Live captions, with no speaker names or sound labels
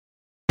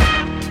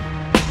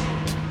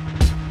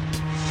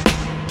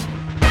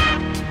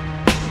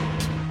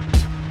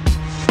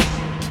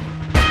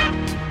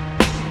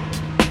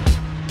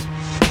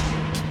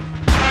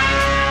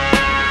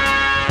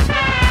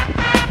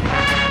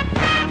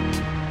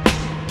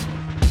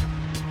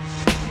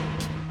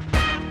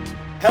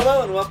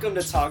Hello and welcome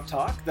to Tog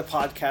Talk, the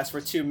podcast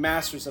where two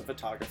masters of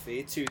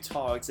photography, two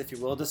togs, if you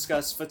will,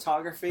 discuss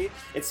photography,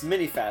 its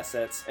many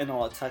facets, and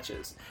all it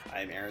touches.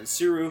 I'm Aaron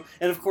Suru,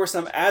 and of course,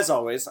 as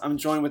always, I'm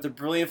joined with the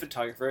brilliant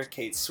photographer,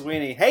 Kate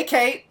Sweeney. Hey,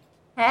 Kate!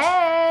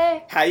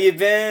 Hey! How you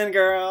been,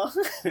 girl?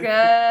 Good.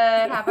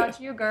 How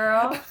about you,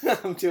 girl?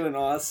 I'm doing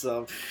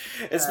awesome.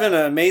 It's been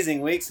an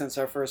amazing week since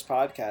our first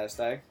podcast,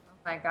 eh?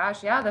 Oh my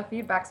gosh, yeah, the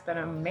feedback's been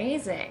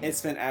amazing. It's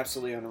been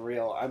absolutely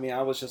unreal. I mean,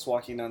 I was just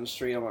walking down the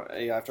street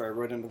after I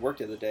rode into work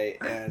the other day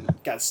and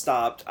got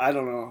stopped. I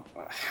don't know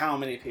how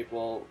many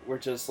people were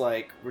just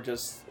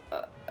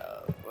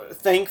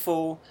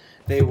thankful.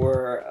 They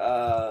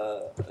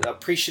were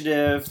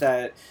appreciative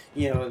that,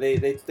 you know, they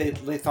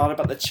thought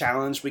about the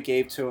challenge we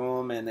gave to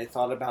them, and they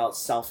thought about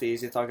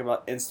selfies. They thought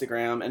about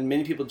Instagram, and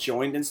many people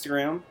joined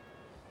Instagram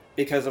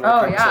because of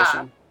our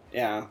conversation.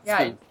 Yeah.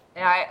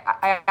 Yeah,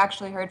 I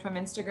actually heard from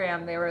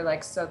Instagram. They were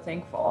like so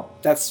thankful.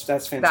 That's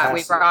fantastic. That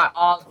we brought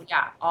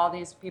all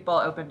these people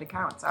opened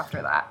accounts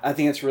after that. I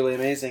think it's really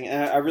amazing,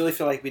 and I really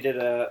feel like we did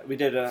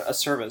a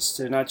service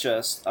to not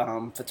just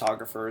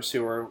photographers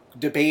who are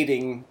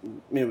debating,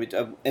 you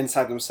know,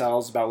 inside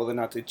themselves about whether or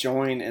not to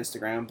join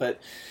Instagram, but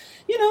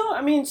you know,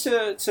 I mean,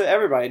 to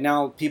everybody.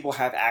 Now people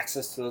have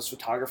access to those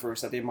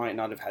photographers that they might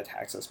not have had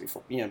access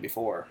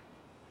before.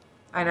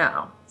 I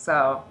know,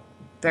 so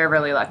they're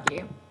really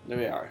lucky.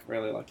 We are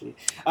really lucky,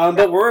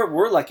 but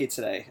we're lucky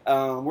today.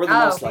 We're the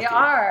most lucky. We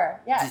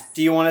are. Yes.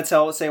 Do you want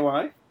to say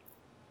why?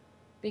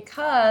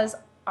 Because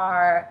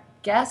our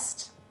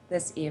guest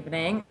this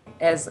evening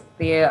is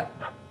the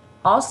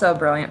also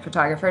brilliant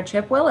photographer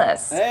Chip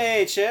Willis.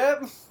 Hey,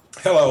 Chip.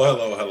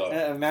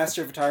 Hello.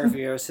 Master of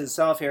photography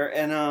himself here,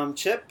 and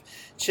Chip,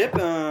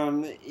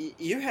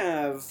 you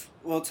have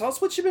tell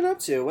us what you've been up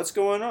to. What's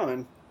going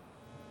on?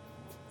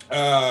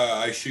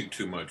 I shoot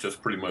too much. That's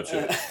pretty much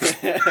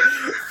it.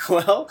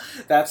 Well,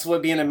 that's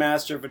what being a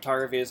master of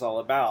photography is all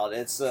about.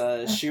 It's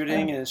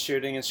shooting,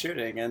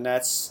 and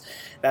that's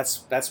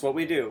what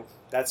we do.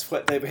 That's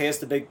what they pay us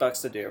the big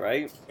bucks to do,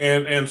 right?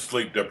 And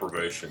sleep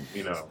deprivation,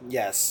 you know.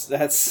 Yes,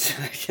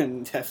 I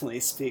can definitely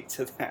speak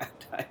to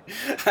that.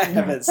 I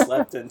haven't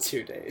slept in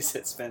 2 days.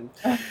 It's been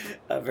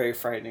a very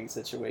frightening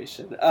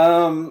situation.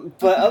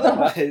 But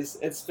otherwise,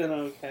 it's been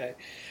okay.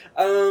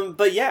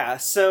 But yeah,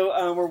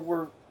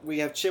 so we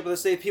have Chip with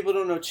us today. People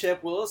don't know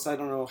Chip Willis. I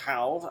don't know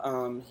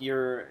how.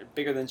 You're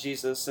bigger than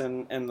Jesus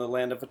in the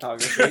land of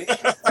photography.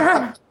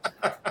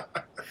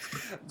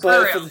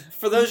 But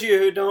for those of you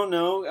who don't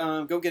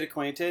know, go get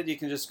acquainted. You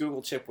can just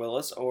Google Chip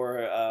Willis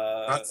or...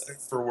 Not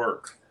safe for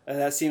work.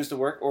 That seems to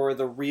work. Or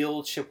the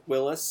real Chip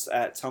Willis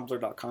at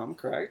tumblr.com,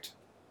 correct?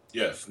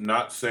 Yes,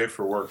 not safe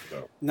for work,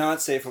 though.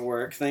 Not safe for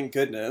work, thank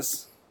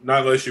goodness.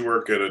 Not unless you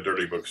work at a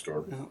dirty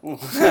bookstore.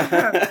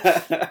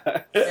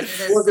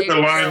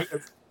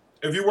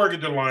 If you work at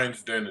the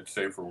Lions Den, it's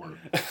safe for work.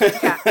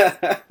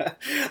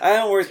 I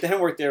haven't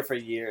worked there for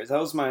years. That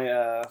was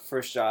my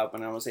first job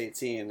when I was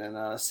 18,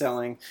 and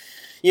selling.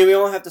 You know, we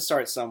all have to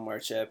start somewhere,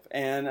 Chip.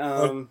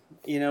 And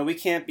you know, we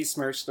can't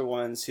besmirch the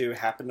ones who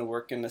happen to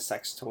work in the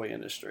sex toy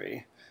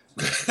industry.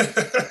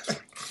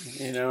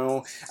 You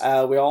know,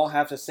 we all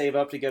have to save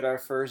up to get our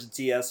first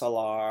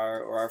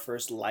DSLR or our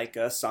first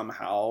Leica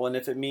somehow. And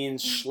if it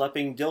means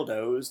schlepping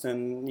dildos,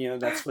 then you know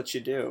that's what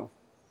you do.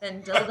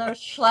 Then dildo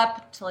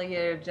schlep till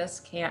you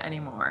just can't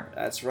anymore.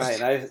 That's right.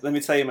 Let me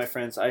tell you, my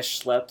friends, I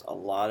schlepped a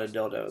lot of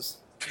dildos.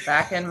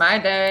 Back in my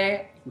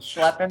day,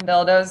 schlepping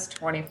dildos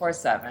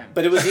 24/7.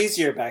 But it was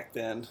easier back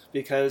then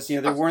because, you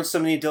know, there weren't so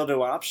many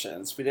dildo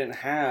options. We didn't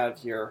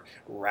have your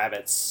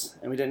rabbits,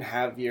 and we didn't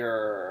have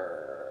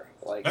your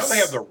like. Now they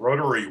have the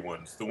rotary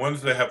ones, the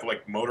ones that have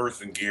like motors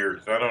and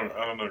gears. I don't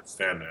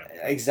understand that.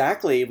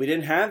 Exactly, we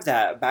didn't have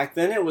that back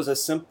then. It was a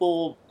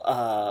simple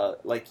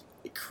like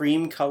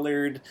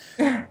cream-colored,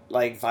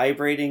 like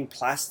vibrating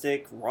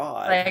plastic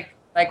rod.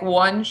 Like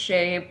one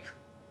shape.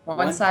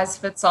 One size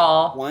fits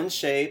all. One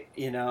shape,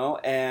 you know,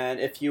 and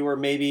if you were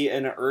maybe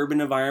in an urban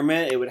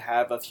environment, it would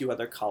have a few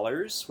other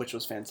colors, which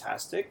was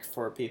fantastic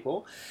for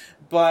people.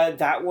 But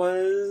that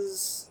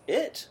was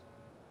it.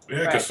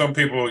 Yeah, because some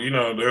people, you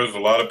know, there's a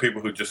lot of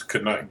people who just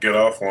could not get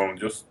off on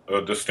just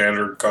the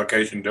standard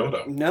Caucasian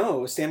dildo.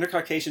 No, standard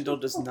Caucasian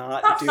dildo does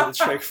not do the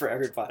trick for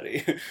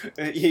everybody.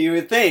 You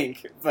would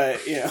think,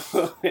 but, you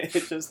know,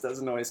 it just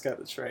doesn't always cut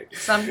the trick.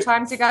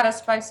 Sometimes you gotta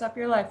spice up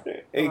your life.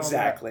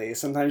 Exactly.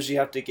 Sometimes you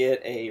have to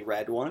get a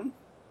red one.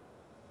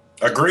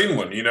 A green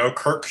one, you know,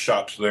 Kirk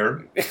shops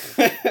there.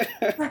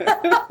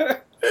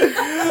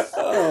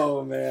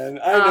 Oh man,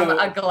 I know.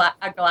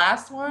 A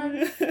glass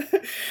one.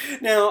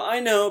 Now I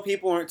know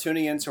people aren't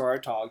tuning into our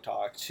Tog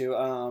Talk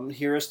to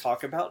hear us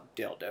talk about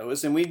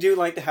dildos, and we do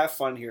like to have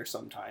fun here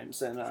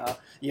sometimes. And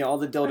you know, all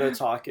the dildo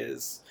talk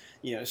is,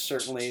 you know,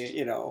 certainly,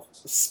 you know,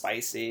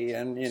 spicy,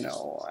 and you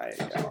know, I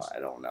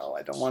don't know.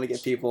 I don't want to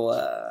get people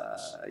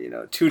you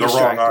know, too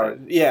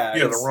distracted.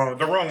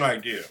 The wrong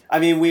idea. I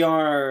mean, we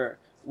are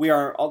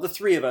all the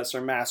three of us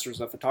are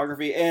masters of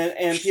photography,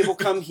 and people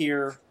come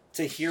here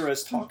to hear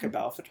us talk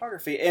about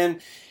photography.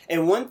 And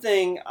one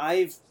thing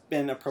I've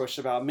been approached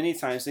about many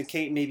times, and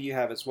Kate, maybe you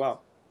have as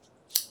well,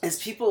 is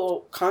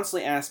people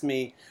constantly ask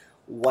me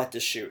what to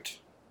shoot.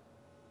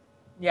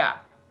 Yeah.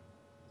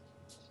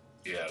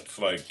 Yeah, it's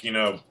like,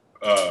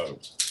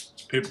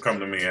 people come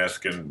to me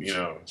asking,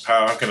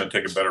 how can I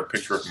take a better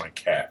picture of my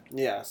cat?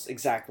 Yes,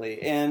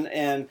 exactly.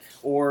 And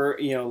or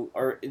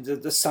or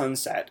the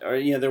sunset, or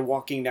they're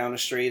walking down a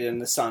street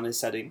and the sun is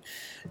setting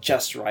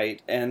just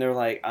right, and they're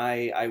like,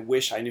 I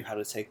wish I knew how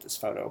to take this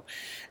photo.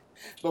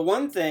 But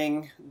one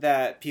thing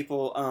that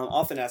people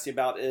often ask me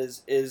about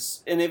is,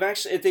 and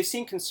if they've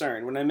seen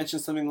concern when I mention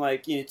something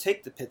like,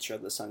 take the picture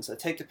of the sunset,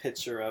 take the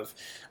picture of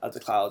the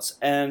clouds,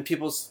 and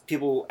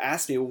people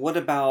ask me, what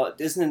about,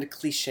 isn't it a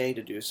cliche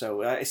to do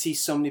so? I see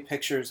so many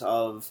pictures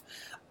of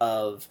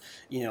of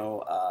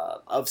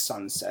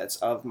sunsets,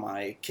 of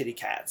my kitty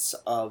cats,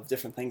 of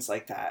different things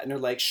like that, and they're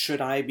like, should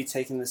I be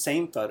taking the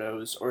same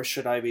photos, or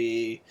should I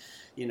be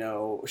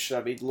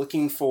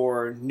looking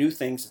for new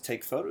things to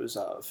take photos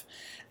of?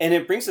 And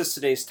it brings us to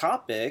today's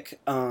topic,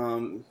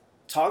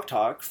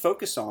 talk,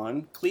 focus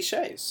on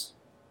cliches.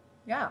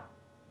 Yeah.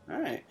 All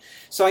right.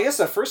 So I guess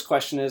the first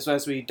question is,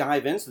 as we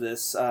dive into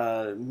this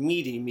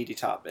meaty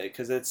topic,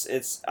 because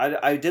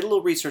I did a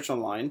little research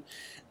online,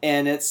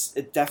 and it's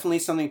definitely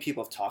something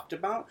people have talked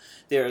about.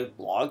 There are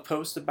blog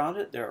posts about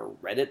it. There are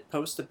Reddit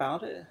posts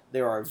about it.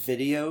 There are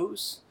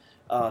videos.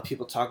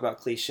 People talk about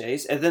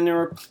cliches, and then there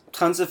are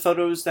tons of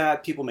photos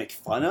that people make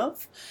fun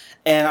of,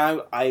 and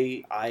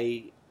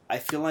I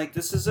feel like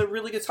this is a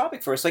really good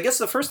topic for us. So I guess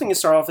the first thing to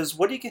start off is,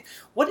 what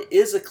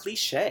is a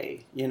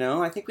cliche?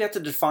 I think we have to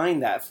define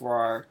that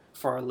for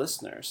our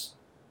listeners.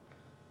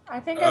 I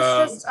think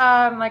it's just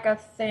like a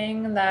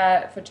thing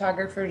that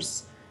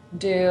photographers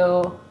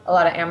do, a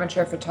lot of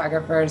amateur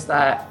photographers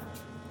that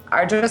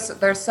are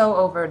they're so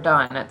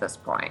overdone at this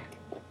point.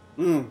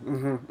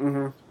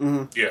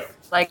 Yeah.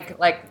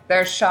 Like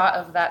their shot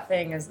of that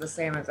thing is the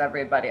same as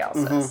everybody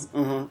else's.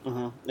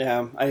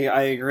 Yeah,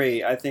 I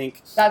agree. I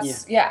think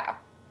that's yeah.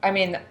 I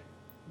mean,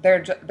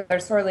 they're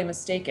sorely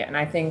mistaken.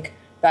 I think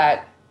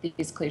that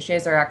these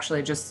cliches are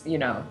actually just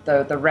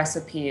the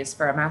recipes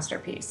for a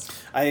masterpiece.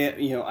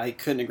 I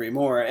couldn't agree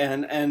more,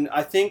 and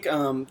I think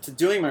to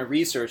doing my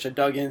research, I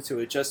dug into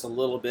it just a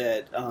little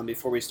bit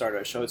before we started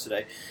our show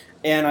today,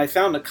 and I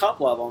found a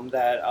couple of them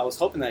that I was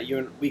hoping that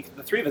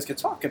the three of us could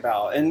talk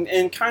about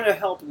and kind of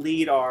help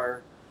lead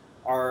our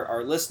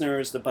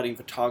listeners, the budding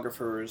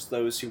photographers,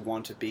 those who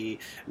want to be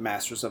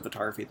masters of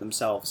photography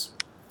themselves.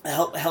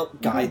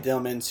 Help guide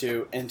them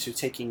into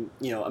taking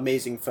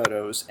amazing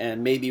photos,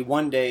 and maybe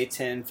one day,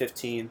 10,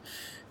 15,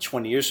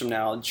 20 years from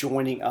now,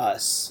 joining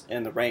us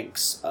in the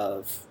ranks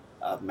of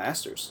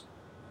masters.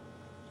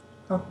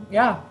 Oh,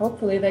 yeah,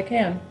 hopefully they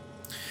can.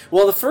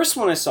 Well, the first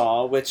one I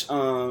saw, which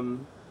I'll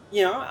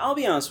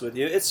be honest with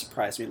you, it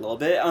surprised me a little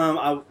bit.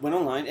 I went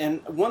online,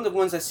 and one of the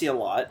ones I see a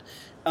lot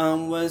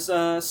was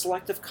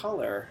selective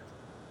color.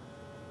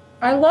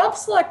 I love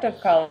selective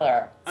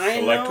color.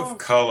 Selective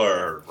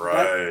color,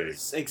 right?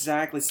 That's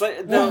exactly.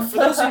 No, for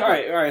those who, all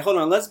right, hold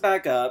on. Let's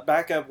back up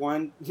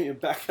one,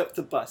 back up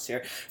the bus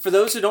here. For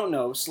those who don't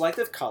know,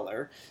 selective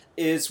color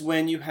is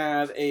when you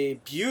have a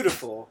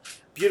beautiful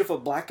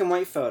black and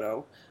white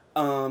photo.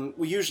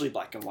 Usually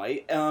black and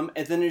white, and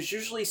then there's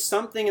usually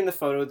something in the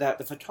photo that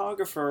the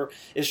photographer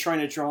is trying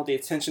to draw the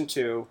attention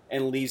to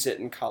and leaves it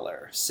in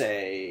color.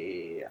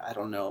 Say, I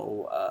don't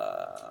know,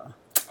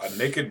 a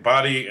naked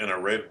body and a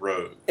red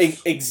rose.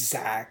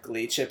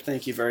 Exactly, Chip.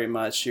 Thank you very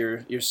much.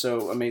 You're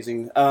so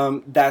amazing.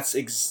 That's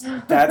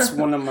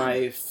one of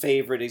my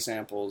favorite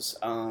examples.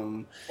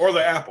 Or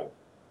the apple.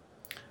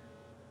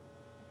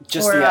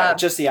 Just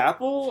the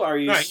apple? Are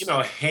you?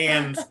 No,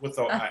 hands with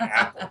the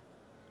apple.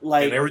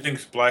 Like, and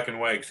everything's black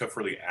and white except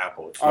for the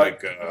apple. It's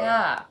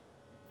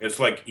it's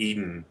like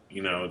Eden.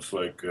 It's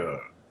like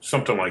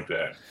something like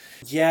that.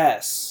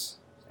 Yes.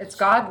 It's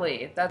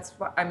godly. That's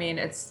what I mean.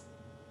 It's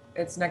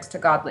next to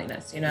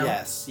godliness,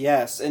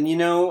 Yes, and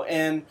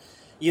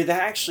that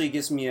actually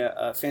gives me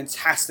a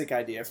fantastic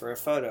idea for a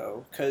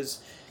photo,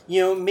 because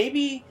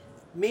maybe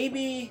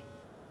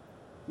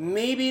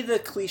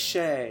the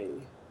cliche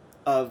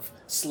of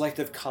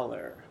selective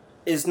color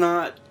is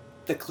not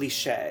the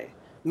cliche.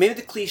 Maybe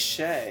the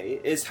cliche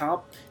is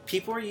how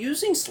people are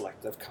using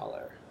selective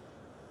color.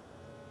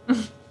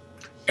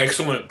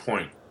 Excellent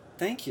point.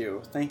 Thank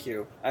you.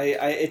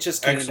 It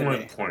just came to me.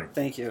 Excellent point.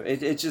 Thank you.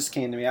 It just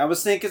came to me. I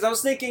was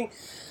thinking,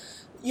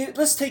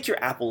 let's take your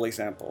apple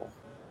example.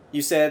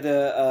 You said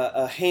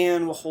a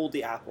hand will hold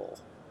the apple.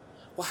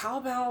 Well, how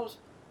about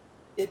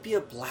it be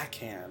a black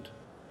hand,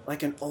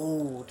 like an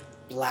old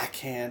black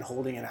hand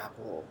holding an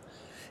apple?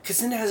 Because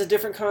then it has a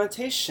different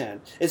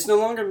connotation. It no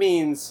longer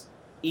means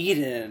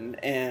Eden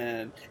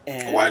and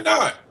why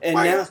not? And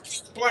why now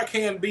black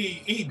hand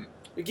be Eden?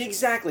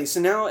 Exactly. So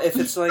now, if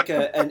it's like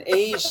an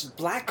aged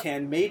black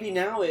hand, maybe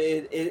now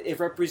it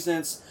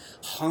represents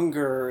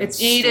hunger. It's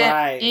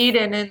and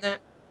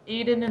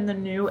Eden in the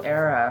new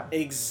era.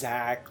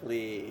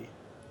 Exactly.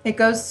 It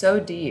goes so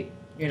deep,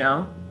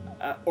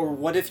 Or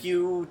what if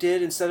you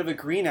did, instead of a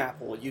green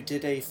apple, you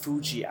did a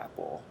Fuji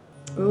apple?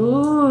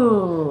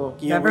 Ooh.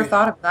 Never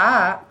thought of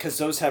that. Because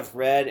those have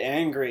red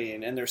and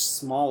green, and they're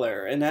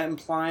smaller, and that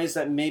implies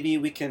that maybe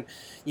we can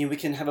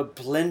have a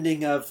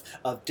blending of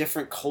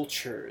different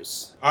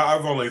cultures.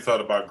 I've only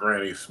thought about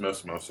Granny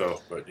Smiths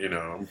myself, but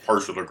I'm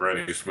partial to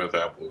Granny Smith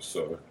apples,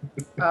 so.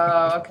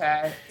 Oh,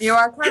 okay. You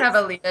are kind of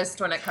elitist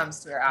when it comes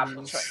to your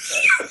apple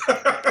choices.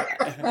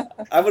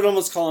 I would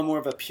almost call him more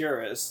of a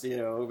purist,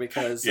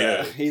 because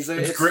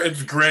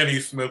it's Granny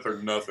Smith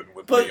or nothing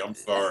with me. I'm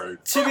sorry.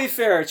 To be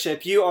fair,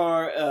 Chip, you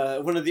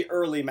are one of the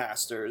early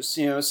masters,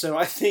 so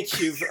I think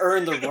you've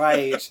earned the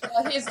right.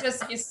 Well,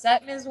 he's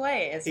set in his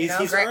ways.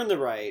 He's earned the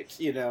right,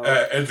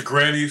 It's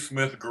Granny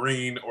Smith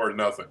green or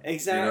nothing.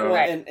 Exactly,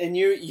 Right. and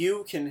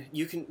you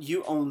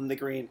own the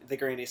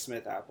Granny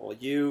Smith apple.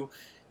 You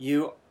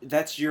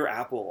that's your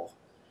apple.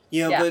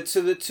 But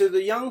to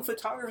the young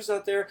photographers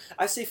out there,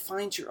 I say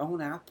find your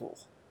own apple.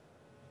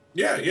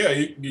 Yeah,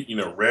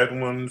 red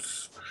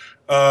ones.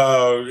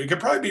 It could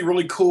probably be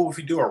really cool if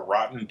you do a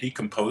rotten,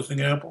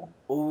 decomposing apple.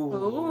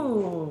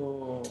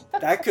 Ooh.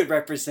 That could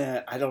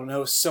represent, I don't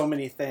know, so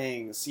many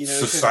things.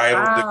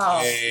 Societal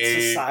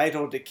decay.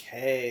 Societal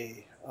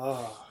decay.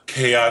 Oh.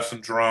 Chaos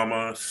and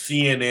drama,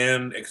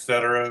 CNN,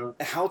 etc.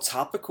 How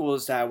topical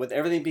is that with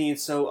everything being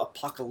so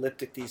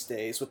apocalyptic these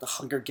days with the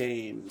Hunger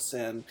Games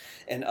and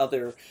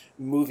other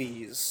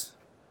movies?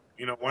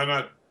 Why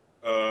not?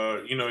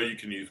 You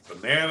can use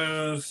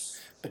bananas.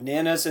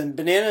 Bananas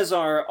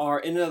are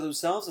in and of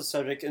themselves a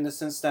subject in the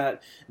sense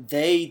that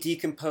they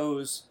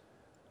decompose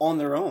on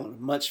their own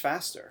much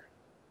faster.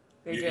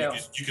 They do.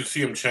 You can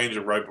see them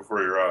changing right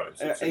before your eyes.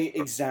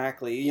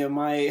 Exactly.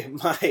 My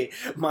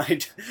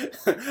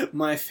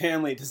my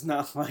family does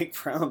not like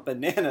brown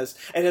bananas,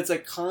 and it's a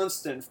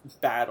constant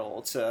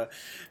battle to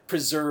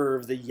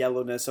preserve the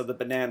yellowness of the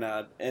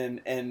banana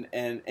and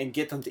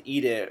get them to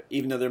eat it,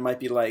 even though there might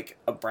be like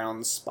a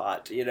brown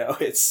spot.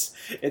 It's.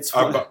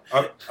 I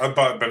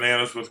bought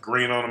bananas with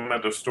green on them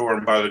at the store,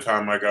 and by the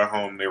time I got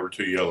home, they were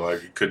too yellow. I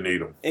couldn't eat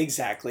them.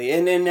 Exactly,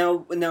 and then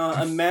now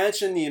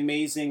imagine the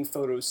amazing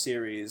photo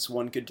series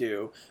one could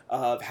do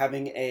of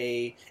having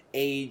a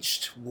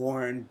aged,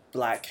 worn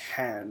black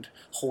hand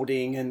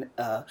holding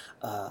a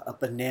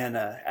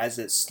banana as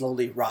it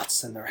slowly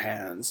rots in their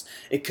hands.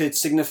 It could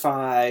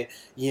signify,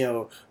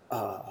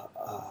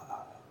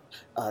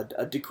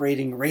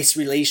 degrading race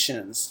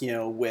relations,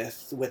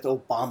 with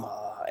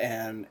Obama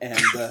and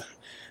the.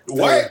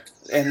 What?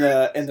 And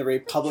the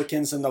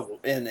Republicans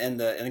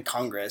in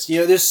Congress.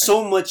 There's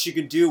so much you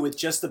could do with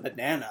just the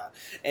banana,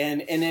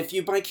 and if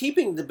you by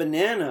keeping the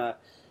banana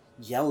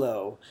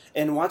yellow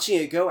and watching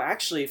it go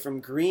actually from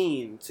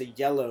green to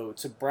yellow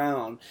to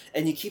brown,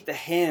 and you keep the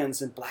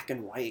hands in black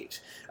and white.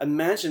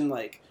 Imagine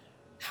like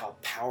how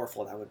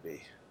powerful that would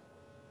be.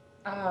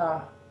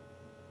 That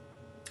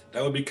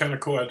would be kind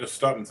of cool. I just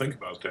stop and think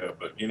about that,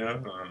 but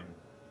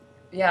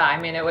Yeah, I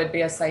mean, it would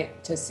be a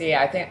sight to see.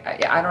 I think.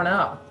 I don't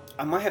know.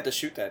 I might have to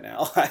shoot that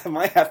now. I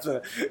might have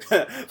to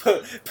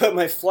put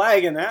my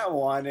flag in that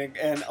one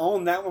and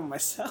own that one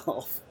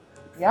myself.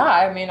 Yeah,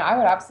 I mean, I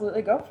would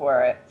absolutely go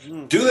for it.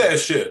 Do that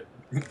shit.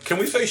 Can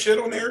we say shit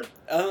on air?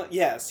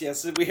 Yes.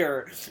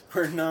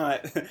 We're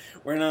not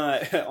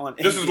on.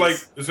 Is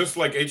this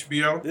like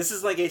HBO? This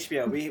is like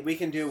HBO. We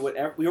can do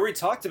whatever. We already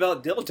talked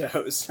about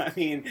dildos. I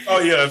mean. Oh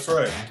yeah, that's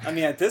right. I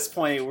mean, at this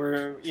point,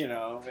 we're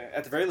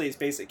at the very least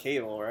basic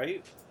cable,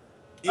 right?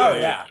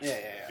 Yeah.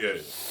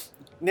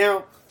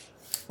 Now,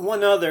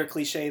 one other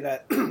cliche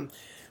that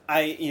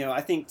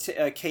I think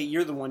Kate,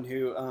 you're the one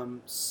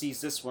who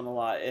sees this one a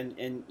lot,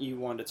 and you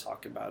wanted to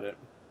talk about it.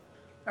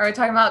 Are we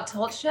talking about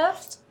tilt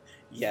shift?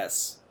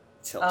 Yes,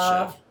 tilt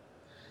shift.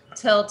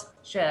 Tilt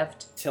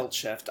shift. Tilt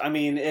shift. I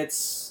mean,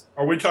 it's.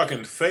 Are we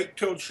talking fake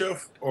tilt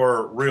shift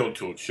or real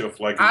tilt shift?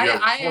 Like I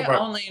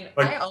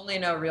only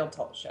know real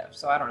tilt shift,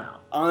 so I don't know.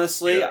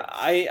 Honestly, Yeah.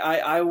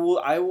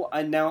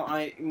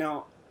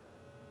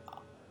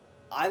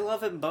 I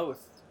love them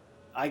both.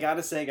 I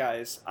gotta say,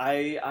 guys,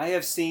 I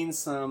have seen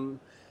some.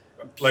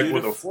 Like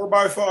with a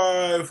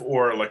 4x5,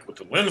 or like with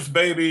the Lens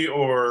Baby,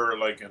 or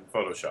like in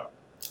Photoshop.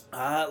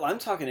 I'm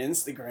talking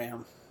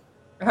Instagram.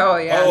 Oh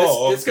yeah.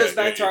 This goes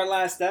back to our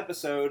last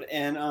episode,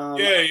 and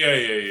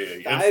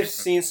Yeah. I've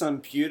seen some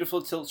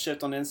beautiful tilt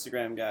shift on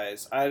Instagram,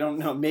 guys. I don't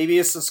know, maybe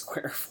it's a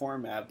square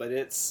format, but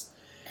it's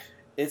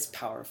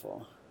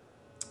powerful.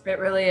 It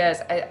really is.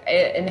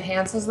 It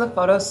enhances the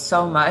photos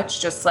so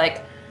much. Just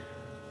like,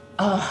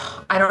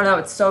 I don't know.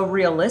 It's so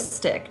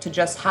realistic to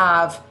just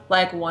have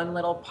like one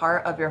little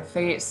part of your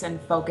face in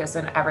focus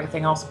and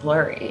everything else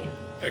blurry.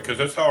 Yeah, because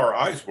that's how our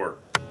eyes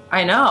work.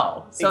 I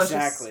know. So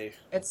Exactly.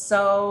 It's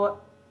so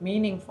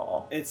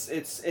meaningful. I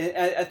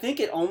think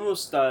it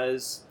almost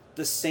does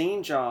the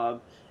same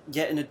job,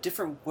 yet in a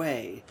different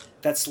way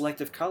that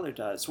selective color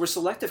does. Where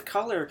selective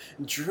color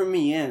drew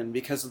me in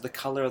because of the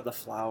color of the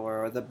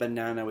flower or the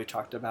banana we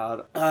talked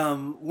about.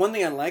 One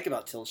thing I like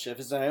about tilt shift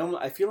is that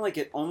I feel like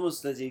it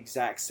almost does the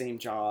exact same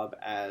job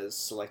as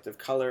selective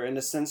color, in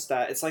the sense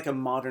that it's like a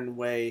modern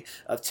way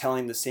of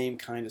telling the same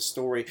kind of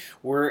story.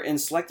 Where in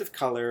selective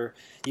color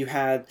you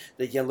had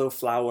the yellow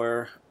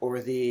flower or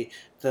the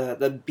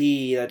the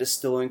bee that is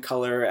still in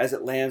color as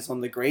it lands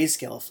on the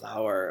grayscale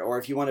flower, or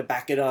if you want to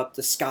back it up,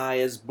 the sky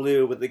is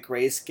blue with the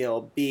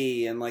grayscale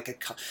bee and like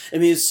I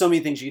mean, there's so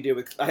many things you can do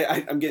with.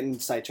 I'm getting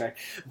sidetracked,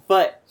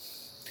 but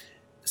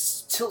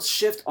Tilt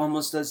Shift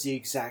almost does the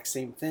exact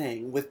same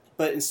thing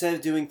but instead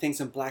of doing things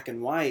in black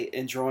and white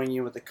and drawing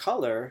you with the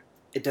color,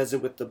 it does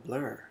it with the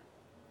blur.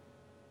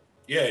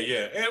 Yeah,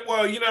 yeah. And,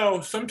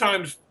 well,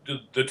 sometimes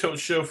the tilt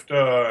shift,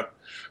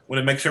 when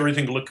it makes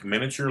everything look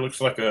miniature,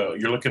 looks like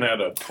you're looking at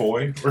a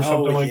toy or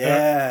something like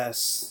that.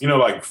 Yes.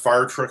 Like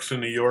fire trucks in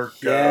New York,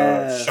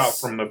 Yes. shot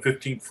from the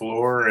 15th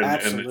floor, and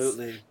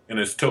Absolutely. and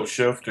it's tilt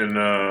shift, and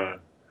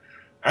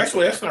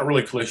actually, that's not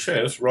really cliche.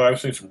 That's right. I've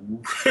seen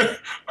some.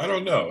 I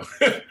don't know.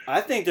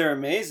 I think they're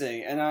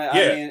amazing, and I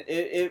mean,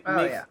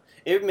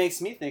 it makes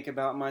me think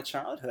about my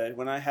childhood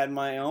when I had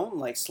my own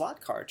like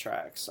slot car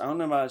tracks. I don't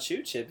know about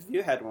you, Chip, if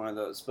you had one of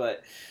those,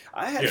 but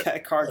I had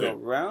that car go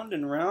round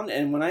and round,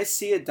 and when I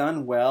see it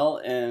done well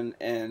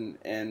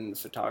in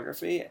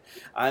photography,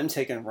 I'm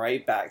taken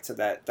right back to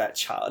that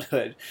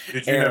childhood.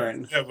 Did you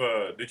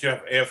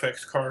have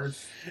AFX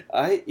cars?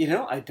 I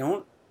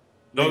don't.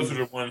 Those are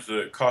the ones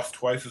that cost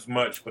twice as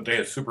much, but they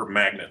had super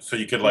magnets, so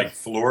you could like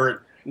floor it,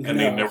 and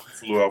they never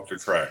flew off the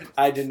track.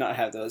 I did not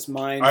have those.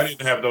 Mine. I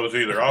didn't have those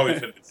either. I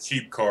always had the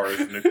cheap cars,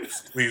 and if you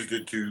squeezed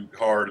it too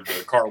hard,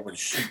 the car went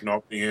shooting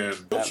off the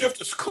end. The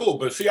shift is cool,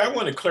 but see, I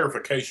wanted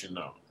clarification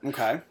though.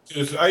 Okay.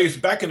 Because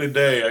back in the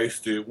day,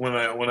 when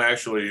I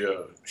actually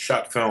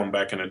shot film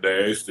back in the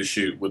day, I used to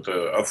shoot with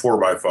a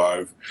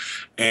 4x5,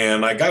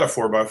 and I got a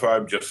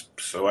 4x5 just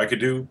so I could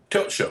do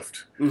tilt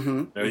shift.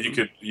 Mm-hmm.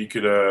 You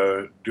could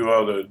do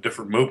all the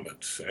different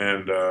movements,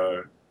 and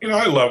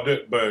I loved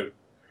it, but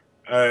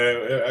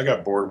I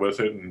got bored with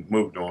it and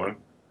moved on.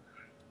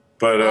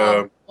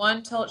 But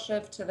one tilt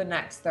shift to the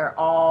next, they're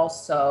all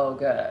so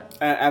good.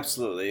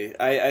 Absolutely.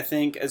 I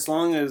think as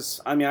long as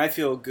I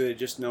feel good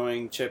just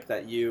knowing, Chip,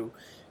 that you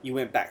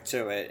went back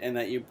to it and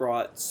that you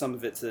brought some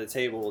of it to the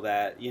table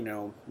that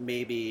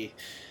maybe.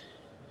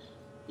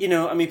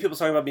 People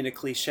talk about being a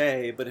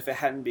cliche, but if it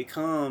hadn't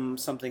become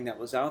something that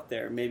was out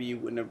there, maybe you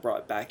wouldn't have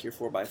brought back your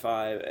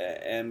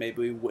 4x5, and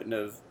maybe we wouldn't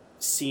have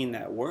seen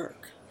that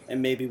work, and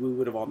maybe we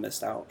would have all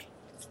missed out.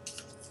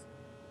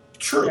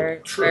 True.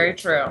 Very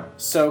true.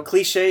 So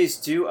cliches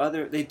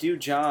do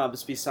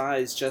jobs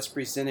besides just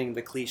presenting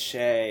the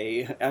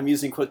cliche. I'm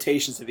using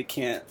quotations if you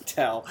can't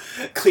tell.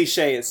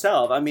 Cliche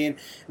itself. I mean,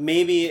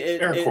 maybe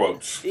air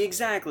quotes.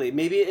 Exactly.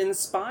 Maybe it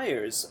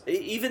inspires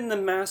even the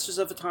masters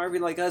of photography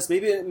like us.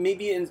 Maybe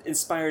it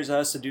inspires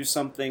us to do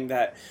something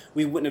that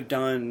we wouldn't have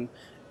done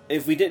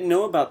if we didn't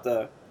know about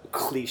the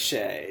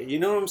cliche. You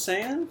know what I'm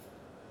saying?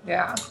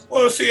 Yeah.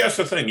 Well, see, that's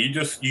the thing. You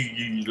just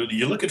you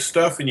look at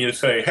stuff and you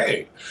say,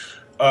 hey.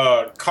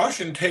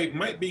 Caution tape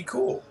might be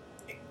cool.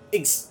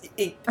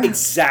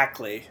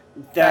 Exactly.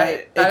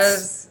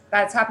 That's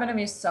happened to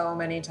me so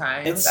many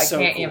times. I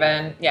can't cool.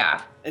 even.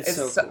 Yeah. It's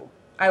so cool.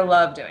 I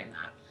love doing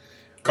that.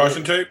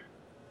 Caution tape?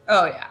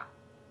 Oh yeah.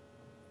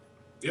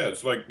 Yeah,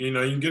 it's like you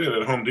can get it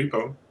at Home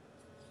Depot.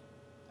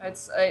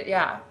 It's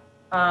yeah.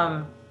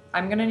 I'm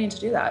gonna need to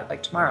do that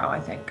like tomorrow. I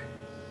think.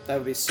 That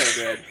would be so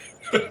good.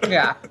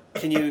 Yeah.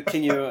 Can you?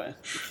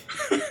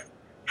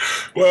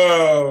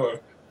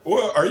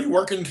 Well, are you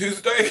working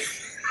Tuesday?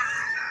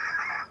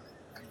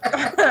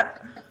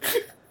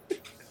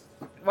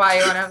 Why,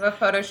 you want to have a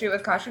photo shoot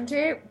with caution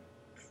tape?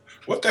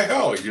 What the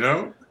hell,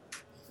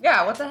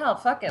 Yeah, what the hell?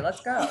 Fuck it, let's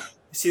go.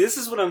 See, this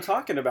is what I'm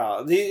talking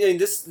about.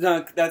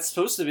 That's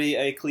supposed to be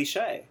a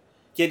cliche.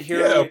 Yet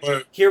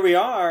here we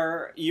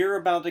are. You're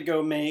about to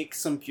go make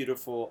some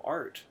beautiful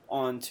art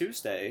on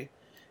Tuesday,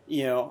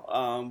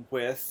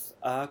 with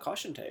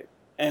caution tape.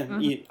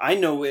 And I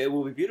know it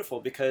will be beautiful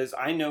because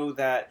I know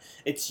that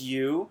it's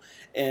you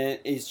and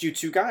it's you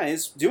two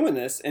guys doing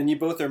this, and you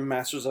both are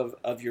masters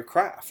of your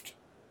craft.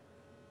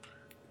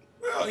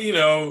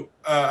 Well,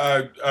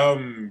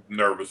 I'm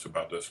nervous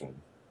about this one.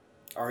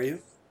 Are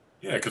you?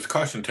 Yeah, because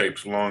caution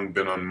tape's long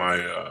been on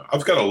my.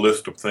 I've got a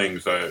list of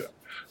things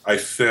I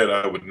said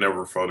I would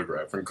never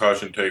photograph, and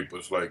caution tape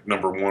was like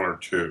number 1 or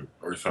 2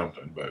 or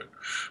something. But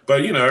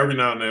every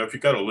now and then, if you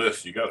got a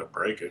list, you got to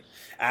break it.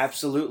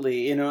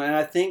 Absolutely, and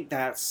I think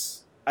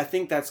that's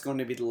going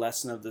to be the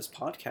lesson of this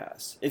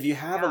podcast. If you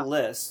have a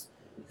list,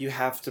 you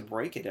have to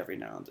break it every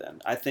now and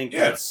then. I think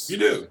you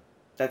do.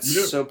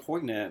 That's so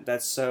poignant.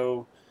 That's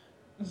so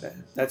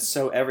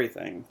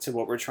everything to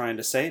what we're trying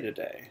to say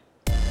today.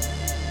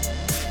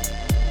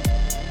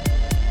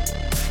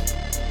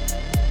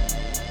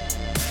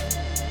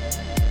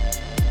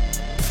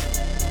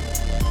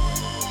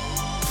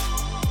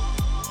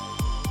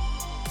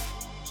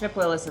 Chip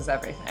Willis is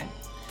everything.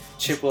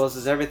 Chip Willis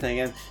is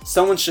everything, and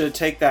someone should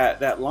take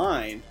that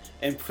line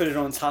and put it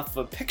on top of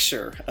a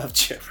picture of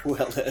Chip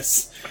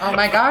Willis. Oh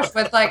my gosh,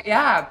 with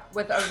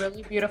a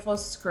really beautiful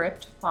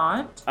script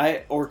font.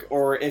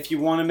 Or if you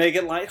want to make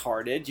it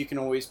lighthearted, you can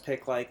always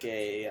pick like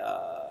a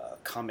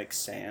Comic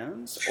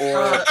Sans,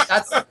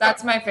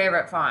 That's my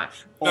favorite font.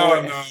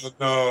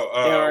 No.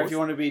 Or if you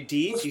want to be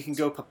deep, you can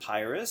go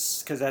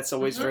Papyrus, because that's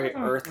always very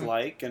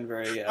Earth-like and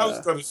very. I was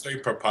going to say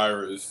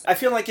Papyrus. I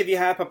feel like if you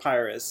have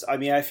Papyrus, I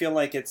mean, I feel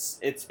like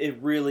it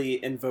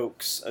really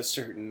invokes a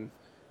certain,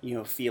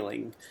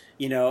 feeling,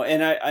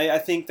 and I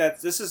think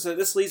that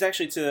this leads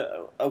actually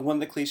to one of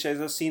the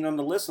cliches I've seen on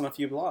the list on a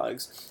few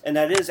blogs, and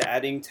that is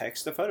adding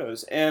text to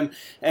photos, and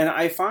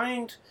I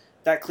find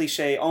that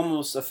cliche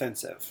almost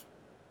offensive.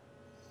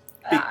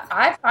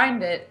 I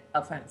find it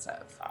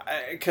offensive.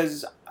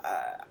 Because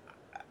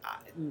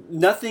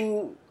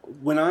nothing,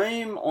 when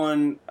I'm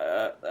on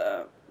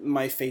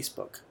my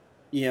Facebook,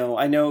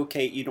 I know,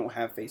 Kate, you don't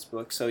have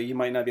Facebook, so you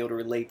might not be able to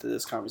relate to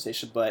this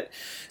conversation, but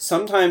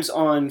sometimes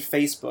on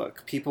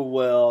Facebook, people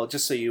will,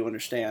 just so you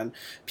understand,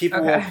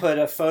 people will put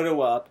a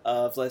photo up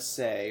of, let's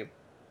say,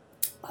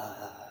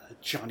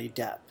 Johnny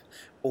Depp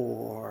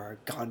or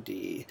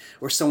Gandhi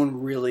or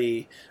someone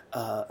really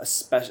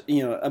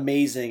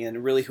amazing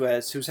and really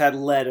who's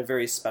led a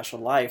very special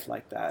life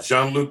like that.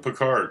 Jean-Luc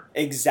Picard.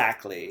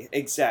 Exactly.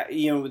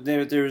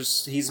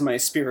 He's my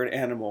spirit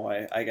animal,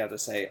 I gotta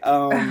say.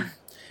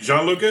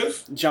 Jean-Luc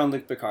is?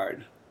 Jean-Luc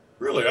Picard.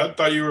 Really? I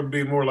thought you would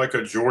be more like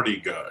a Geordie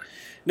guy.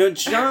 No,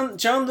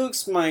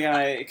 Jean-Luc's my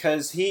guy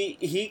because he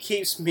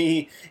keeps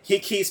me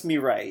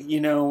right.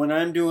 When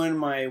I'm doing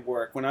my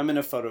work, when I'm in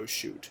a photo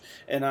shoot,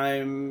 and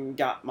I'm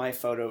got my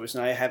photos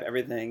and I have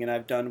everything and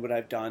I've done what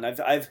I've done.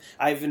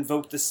 I've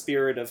invoked the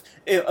spirit of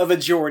a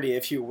Geordie,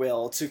 if you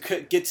will, to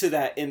get to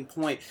that end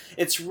point.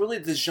 It's really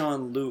the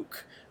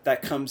Jean-Luc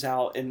that comes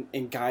out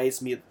and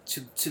guides me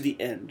to the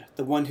end,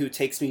 the one who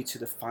takes me to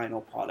the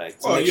final product.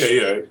 Oh,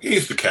 yeah,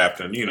 he's the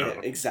captain, Yeah,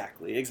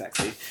 exactly.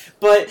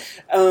 But,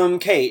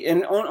 Kate,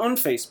 and on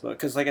Facebook,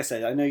 because like I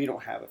said, I know you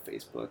don't have a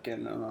Facebook,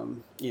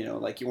 and,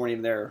 like you weren't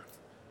even there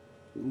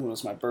when it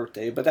was my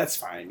birthday, but that's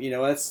fine,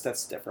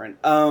 that's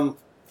different.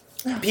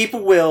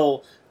 People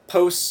will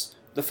post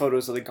the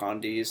photos of the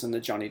Gandhis and the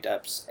Johnny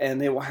Depps,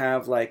 and they will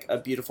have like a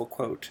beautiful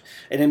quote,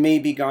 and it may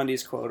be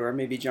Gandhi's quote, or it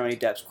may be Johnny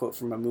Depp's quote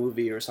from a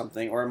movie or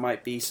something, or it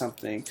might be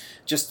something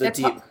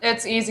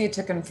It's easy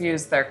to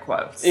confuse their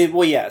quotes.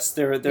 Well, yes,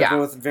 they're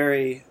both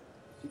very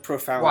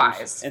profound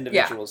wise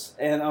individuals,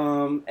 and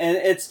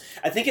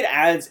I think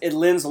it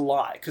lends a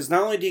lot, because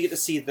not only do you get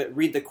to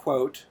read the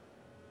quote,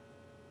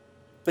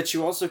 but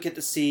you also get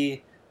to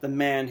see the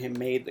man who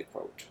made the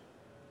quote.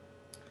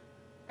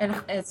 And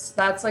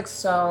that's like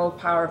so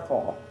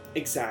powerful.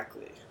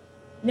 Exactly.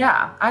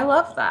 Yeah, I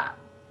love that.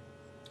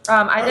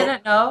 I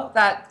didn't know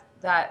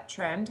that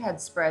trend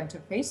had spread to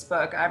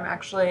Facebook. I'm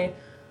actually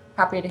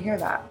happy to hear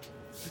that.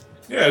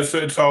 Yeah,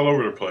 it's all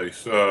over the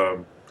place.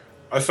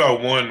 I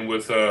saw one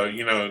with,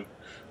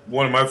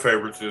 one of my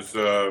favorites is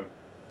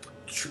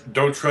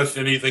don't trust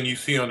anything you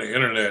see on the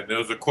internet. There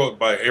was a quote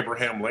by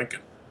Abraham Lincoln.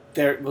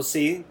 There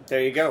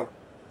you go.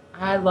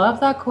 I love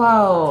that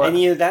quote.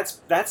 And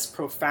that's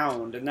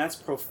profound, and that's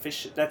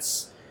proficient.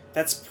 It's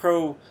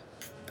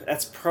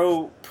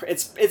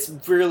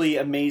really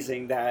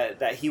amazing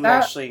that he would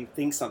actually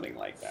think something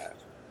like that.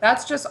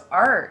 That's just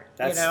art.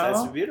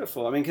 That's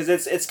beautiful. I mean, because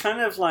it's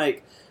kind of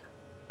like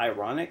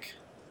ironic.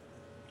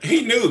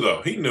 He knew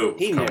though. He knew.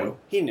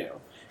 He knew.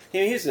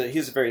 He's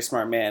a very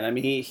smart man. I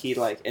mean, he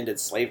like ended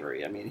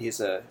slavery. I mean, he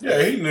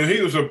knew. He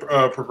was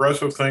a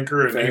progressive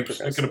thinker, and he was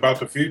thinking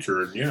about the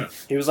future. And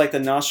he was like the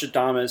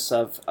Nostradamus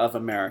of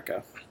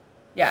America.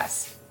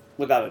 Yes,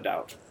 without a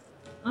doubt.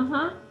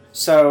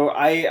 So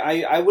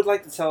I would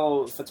like to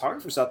tell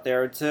photographers out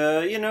there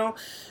to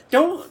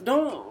don't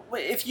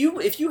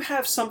if you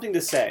have something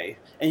to say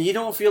and you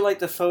don't feel like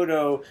the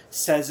photo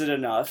says it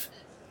enough,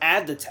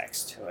 add the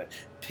text to it.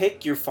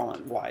 Pick your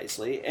font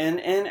wisely and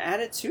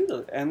add it to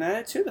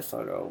the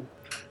photo.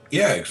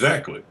 Yeah,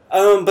 exactly.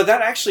 But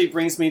that actually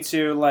brings me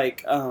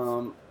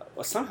to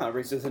somehow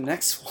brings me to the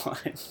next one.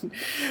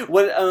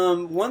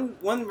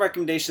 One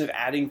recommendation of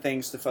adding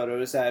things to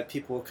photos that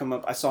people come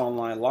up I saw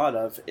online a lot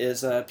of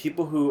is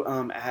people who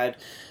add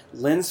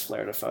lens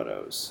flare to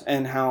photos,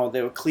 and how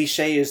the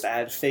cliche is to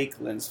add fake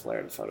lens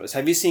flare to photos.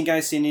 Have you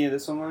guys seen any of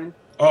this online?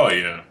 Oh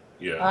yeah.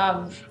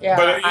 Yeah. Yeah.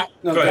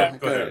 Go ahead.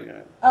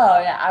 Oh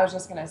yeah, I was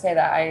just gonna say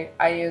that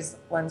I use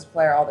lens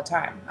flare all the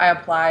time. I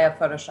apply a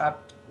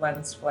photoshopped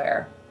lens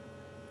flare,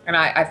 and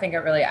I think it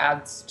really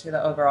adds to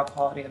the overall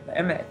quality of the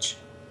image.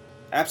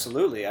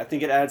 Absolutely, I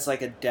think it adds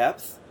like a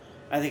depth.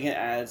 I think it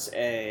adds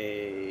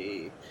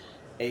a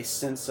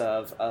sense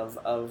of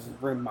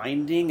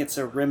reminding. It's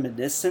a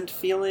reminiscent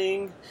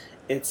feeling.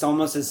 It's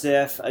almost as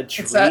if a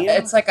dream.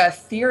 It's like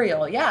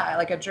ethereal,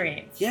 like a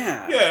dream.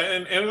 Yeah. Yeah,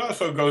 and it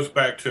also goes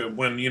back to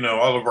when,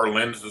 all of our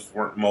lenses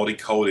weren't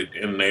multi-coated,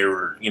 and they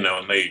were,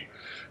 and they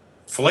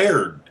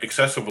flared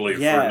excessively for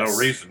no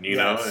reason,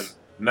 and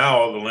now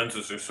all the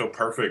lenses are so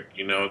perfect,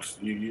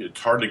 it's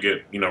hard to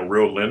get,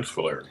 real lens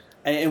flare.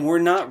 And we're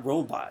not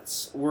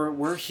robots.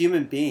 We're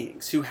human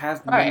beings who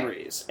have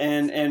memories. Right.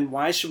 And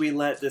why should we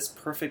let this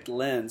perfect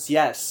lens?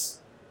 Yes,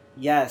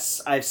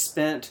 I've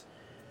spent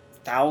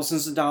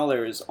thousands of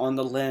dollars on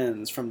the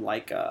lens from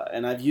Leica,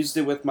 and I've used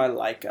it with my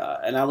Leica,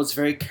 and I was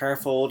very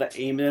careful to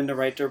aim it in the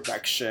right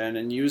direction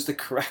and use the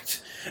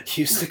correct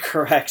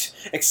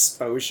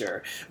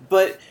exposure.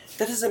 But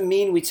that doesn't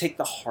mean we take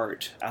the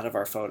heart out of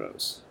our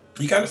photos.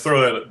 You got to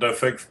throw that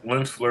fake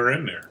lens flare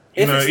in there.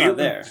 If it's not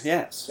there,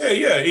 yes.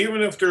 Yeah.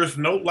 Even if there's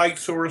no light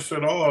source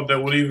at all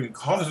that would even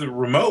cause it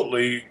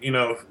remotely,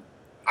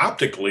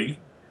 optically,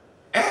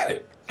 add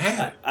it.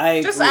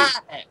 I Just agree.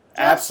 add it.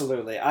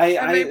 Absolutely.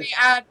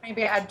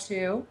 Maybe add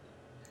 2.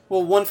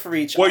 Well, one for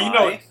each Well,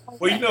 eye.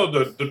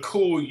 the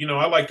cool,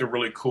 I like the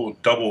really cool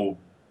double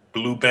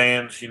blue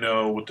bands, with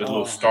the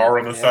little star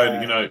on the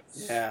side.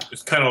 Yeah.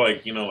 It's kind of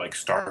like, like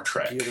Star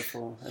Trek.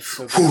 Beautiful. That's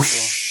so beautiful.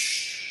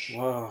 Whoosh.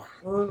 Whoa.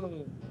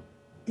 Ooh.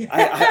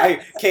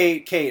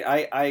 Kate,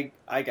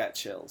 I got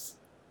chills.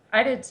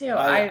 I did too.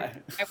 I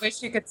I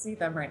wish you could see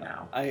them right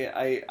now.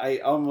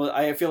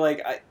 I feel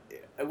like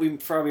we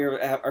probably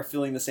are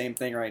feeling the same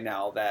thing right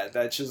now.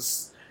 That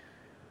just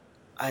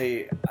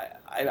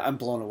I'm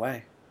blown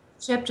away.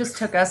 Chip just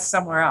took us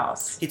somewhere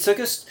else. He took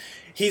us.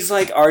 He's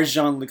like our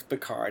Jean-Luc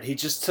Picard. He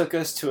just took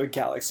us to a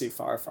galaxy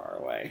far, far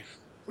away.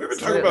 We've been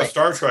talking about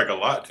Star Trek a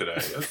lot today.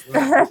 That's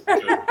really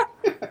good.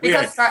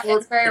 Because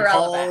it's very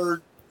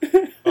relevant.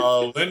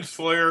 Lens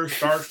flare,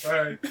 Star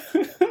Trek.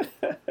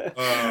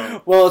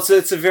 Well,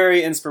 it's a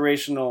very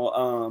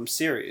inspirational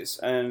series,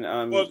 and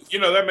well,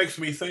 that makes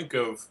me think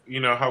of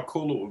how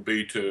cool it would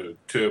be to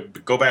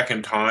go back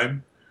in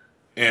time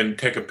and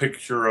take a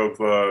picture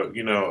of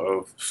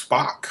of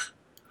Spock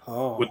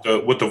with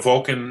the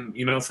Vulcan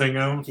thing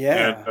out,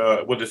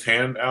 and with his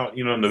hand out,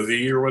 in the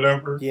V or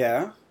whatever,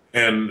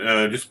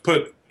 and just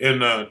put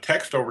in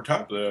text over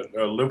top of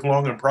that, "Live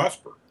long and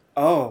prosper."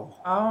 Oh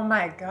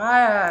my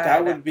God!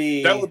 That would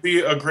be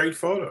a great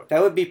photo.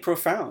 That would be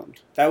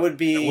profound. That would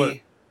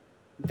be.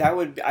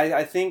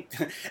 I think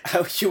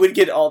you would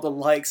get all the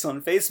likes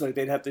on Facebook.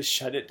 They'd have to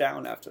shut it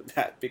down after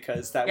that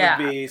because that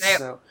would be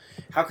so.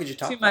 How could you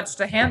talk? Too much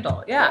to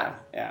handle. Yeah.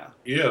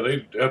 Yeah,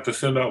 they'd have to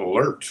send out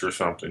alerts or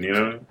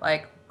something.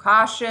 Like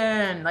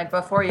caution, like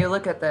before you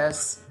look at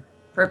this,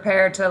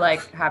 prepare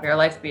to have your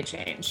life be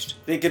changed.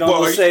 They could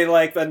almost say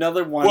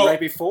another one right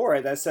before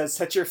it that says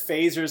 "Set your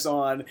phasers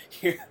on."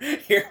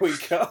 Here we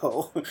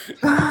go.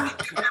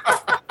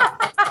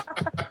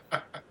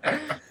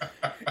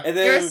 And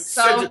then you're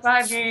so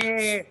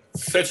funny.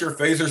 Set your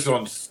phasers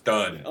on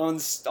stun.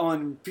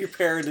 On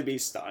prepare to be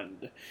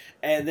stunned,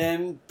 and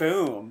then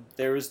boom,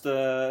 there's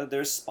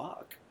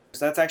Spock.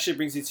 So that actually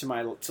brings me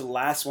to the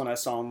last one I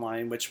saw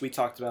online, which we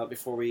talked about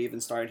before we even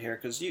started here,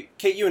 because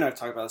Kate, you and I have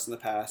talked about this in the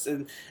past,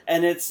 and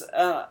it's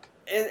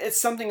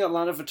something a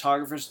lot of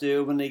photographers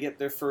do when they get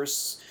their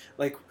first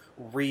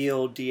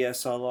real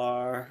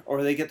DSLR,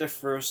 or they get their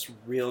first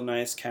real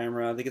nice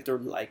camera. They get their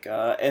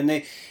Leica, and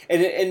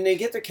they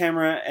get their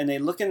camera and they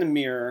look in the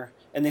mirror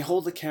and they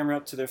hold the camera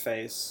up to their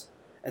face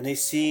and they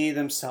see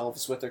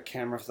themselves with their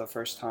camera for the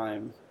first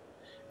time,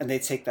 and they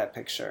take that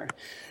picture.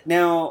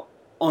 Now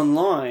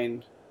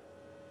online,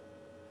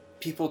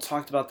 people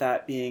talked about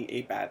that being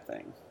a bad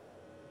thing.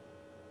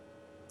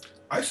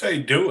 I say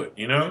do it,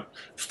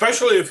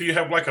 especially if you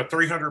have a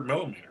 300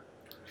 millimeter.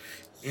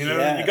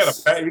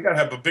 Yes. you gotta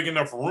have a big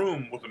enough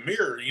room with a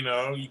mirror. You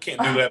can't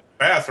do that in the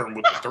bathroom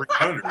with the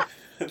 300.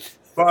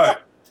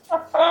 But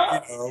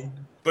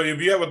but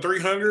if you have a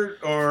 300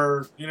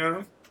 or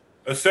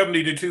a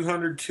 70 to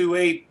 200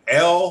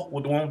 2.8L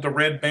with the one with the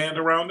red band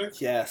around it.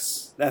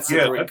 Yes, that's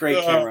a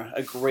great camera.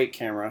 A great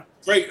camera.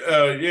 Great.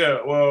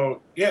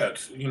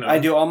 It's I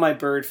do all my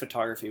bird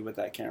photography with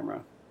that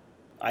camera.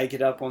 I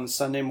get up on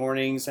Sunday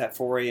mornings at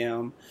 4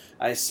 a.m.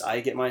 I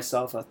get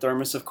myself a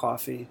thermos of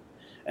coffee,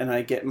 and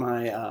I get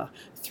my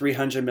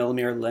 300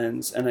 millimeter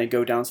lens, and I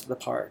go down to the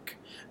park,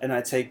 and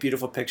I take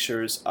beautiful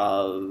pictures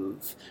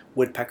of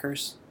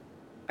woodpeckers.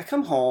 I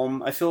come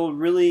home, I feel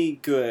really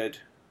good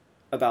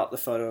about the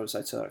photos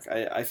I took.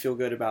 I feel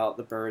good about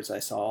the birds I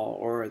saw,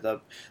 or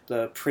the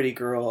pretty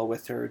girl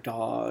with her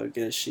dog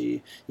as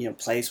she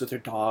plays with her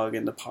dog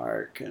in the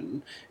park,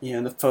 and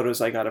the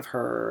photos I got of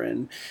her,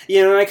 and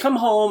I come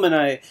home and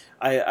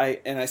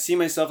I see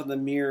myself in the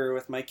mirror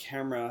with my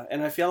camera,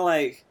 and I feel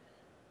like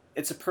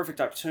it's a perfect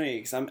opportunity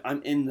because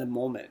I'm in the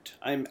moment.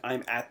 I'm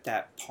at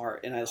that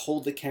part, and I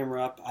hold the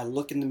camera up. I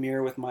look in the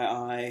mirror with my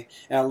eye,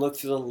 and I look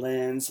through the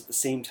lens at the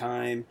same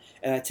time,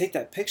 and I take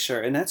that picture,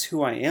 and that's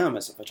who I am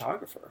as a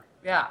photographer.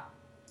 Yeah,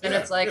 and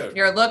it's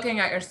you're looking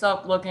at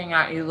yourself, looking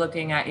at you,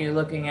 looking at you,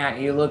 looking at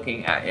you,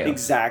 looking at you.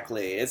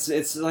 Exactly. It's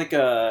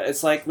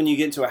like when you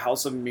get into a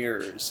house of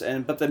mirrors,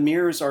 but the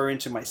mirrors are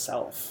into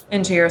myself,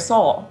 into your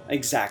soul.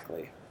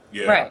 Exactly.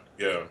 Yeah. Right.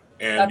 Yeah,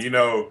 and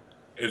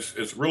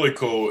It's really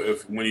cool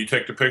if when you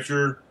take the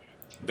picture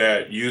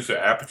that use the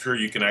aperture,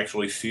 you can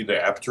actually see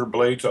the aperture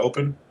blades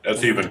open.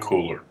 That's even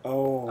cooler.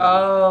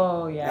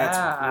 Oh, yeah.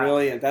 That's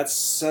brilliant. That's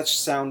such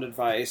sound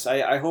advice.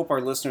 I hope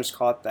our listeners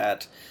caught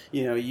that.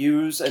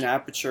 Use an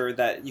aperture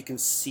that you can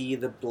see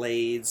the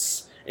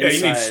blades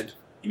inside.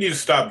 You need to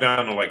stop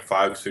down to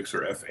 5.6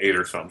 or f8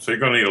 or something. So you're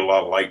going to need a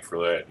lot of light for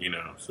that,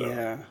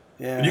 So.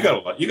 Yeah. And you got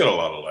a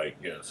lot of light,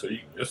 yeah. So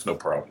it's no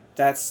problem.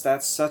 That's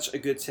such a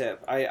good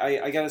tip.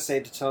 I gotta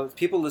say, to tell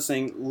people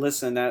listening,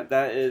 listen,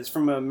 that is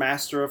from a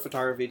master of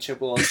photography.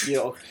 Chip will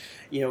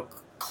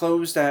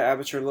close that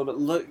aperture a little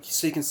bit. Look,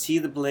 so you can see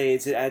the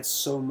blades. It adds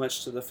so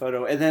much to the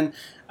photo. And then,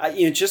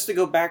 just to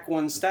go back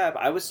one step,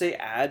 I would say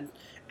add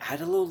a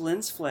little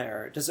lens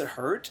flare. Does it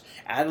hurt?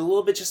 Add a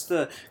little bit, just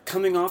the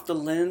coming off the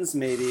lens,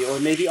 maybe, or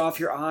maybe off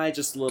your eye,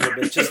 just a little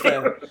bit. Just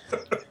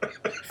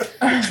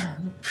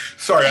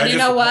Sorry, and you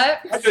know what?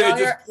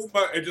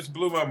 It just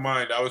blew my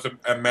mind. I was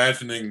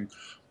imagining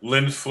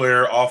lens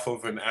flare off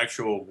of an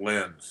actual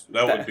lens.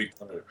 That would be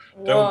kind of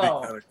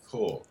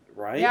cool.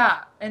 Right?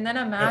 Yeah, and then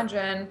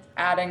imagine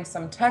adding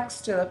some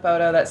text to the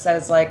photo that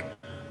says like,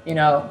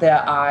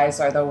 the eyes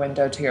are the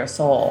window to your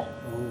soul.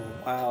 Oh,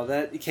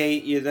 wow,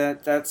 Kate,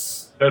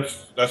 that's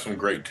some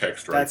great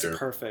text right there. That's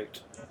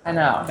perfect. I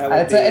know.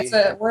 It's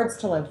a words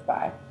to live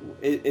by.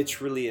 It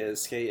truly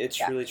is, Kate. It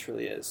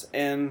truly is.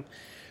 And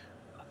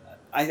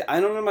I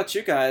don't know about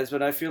you guys,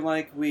 but I feel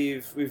like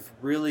we've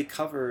really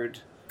covered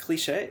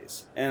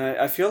cliches, and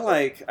I feel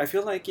like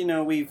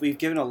we've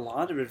given a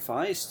lot of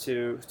advice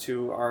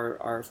to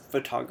our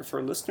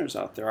photographer listeners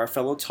out there, our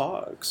fellow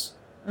togs.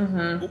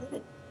 Mm-hmm.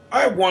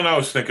 I have one I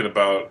was thinking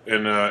about,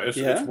 and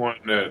it's one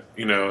that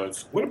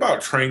it's what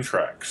about train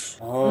tracks?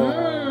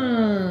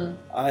 Oh,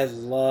 I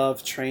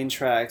love train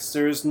tracks.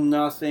 There's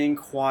nothing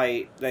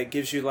quite that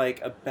gives you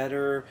like a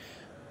better,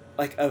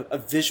 like a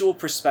visual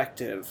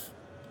perspective.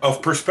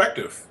 Of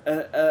perspective.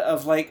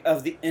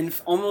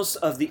 Almost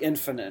of the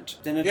infinite.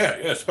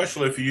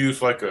 Especially if you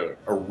use like a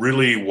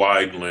really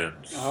wide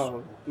lens.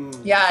 Oh.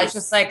 Yeah, it's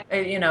just like,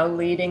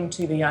 leading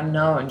to the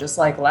unknown, just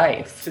like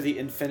life. To the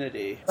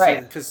infinity. Right.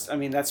 Because,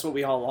 that's what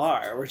we all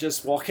are. We're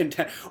just walking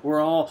down,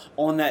 we're all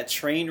on that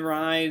train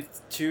ride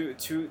to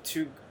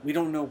we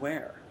don't know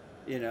where,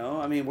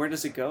 where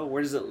does it go?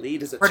 Where does it lead?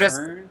 Does it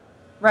turn?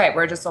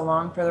 We're just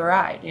along for the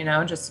ride,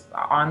 just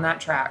on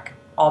that track.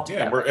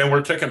 Yeah,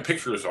 we're taking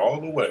pictures all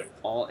the way.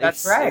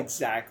 That's right.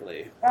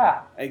 Exactly.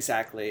 Yeah.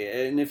 Exactly.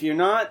 And if you're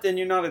not, then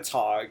you're not a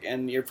tog,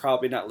 and you're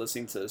probably not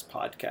listening to this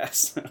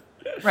podcast.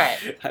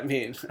 Right. I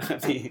mean,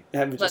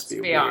 that would Let's just be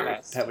be weird.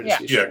 honest. That would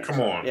just be strange. Come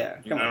on. Yeah,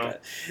 come on.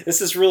 This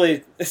is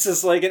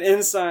like an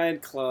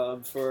inside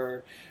club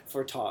for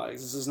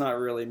togs. This is not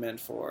really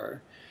meant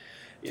for,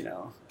 I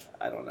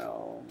don't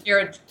know. You're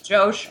a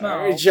Joe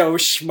Schmo. Joe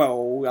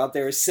Schmo out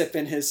there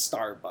sipping his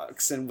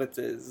Starbucks and with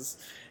his,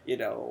 this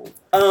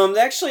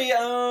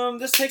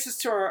takes us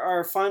to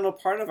our final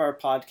part of our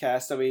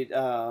podcast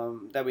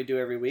that we do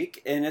every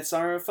week, and it's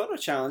our photo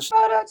challenge.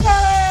 Photo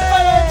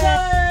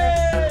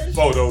challenge!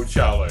 Photo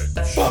challenge.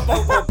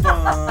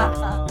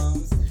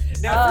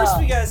 Now, first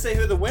we gotta say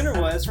who the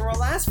winner was from our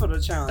last photo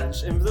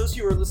challenge. And for those of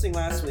you who were listening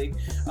last week,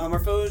 our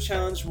photo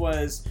challenge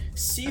was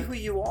See Who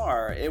You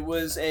Are. It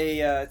was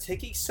a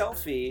take a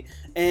selfie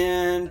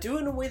and do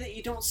it in a way that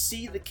you don't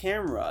see the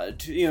camera.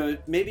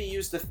 Maybe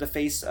use the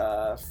face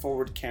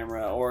forward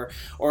camera, or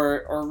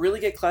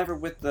really get clever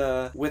with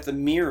the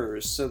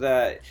mirrors so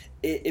that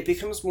it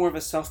becomes more of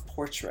a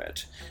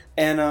self-portrait.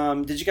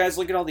 And did you guys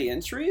look at all the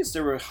entries?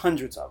 There were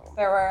hundreds of them.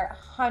 There were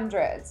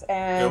hundreds,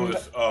 and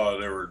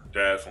they were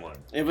dazzling.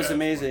 It was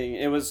amazing.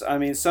 It was.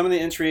 Some of the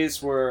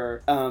entries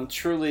were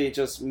truly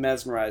just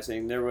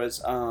mesmerizing. There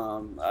was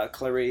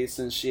Clarice,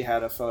 and she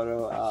had a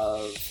photo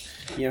of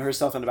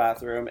herself in the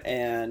bathroom,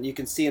 and you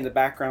can see in the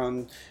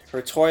background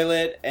her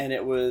toilet, and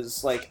it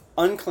was like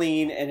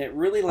unclean, and it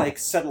really like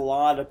said a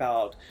lot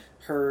about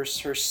her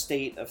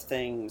state of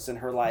things in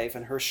her life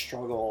and her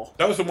struggle.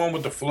 That was the one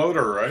with the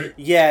floater, right?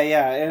 Yeah,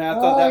 and I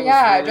thought that was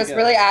really it just good.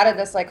 Really added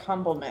this like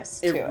humbleness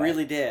to it. It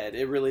really did.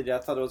 I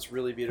thought it was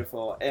really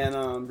beautiful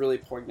and really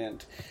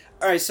poignant.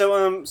 All right,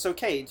 so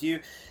Kate, do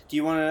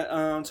you want to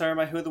tell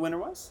everybody who the winner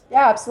was?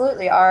 Yeah,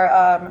 absolutely.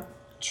 Our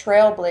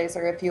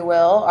trailblazer, if you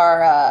will,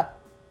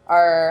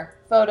 our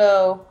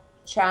photo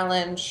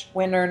challenge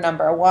winner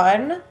number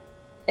 1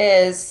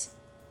 is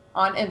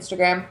on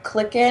Instagram,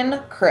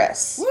 Clickin'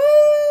 Chris. Woo!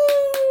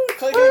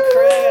 Clickin'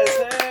 Chris,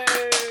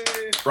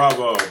 hey!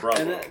 Bravo.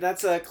 And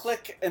that's a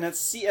click, and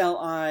it's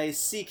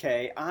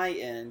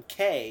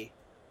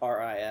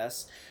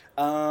CLICKINKRIS.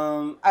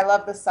 I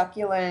love the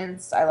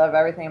succulents. I love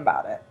everything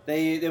about it.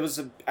 It was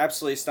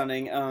absolutely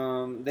stunning.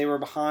 They were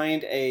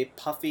behind a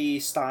puffy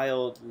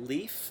styled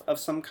leaf of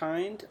some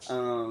kind,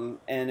 and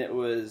it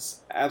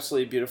was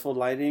absolutely beautiful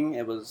lighting.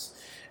 It was,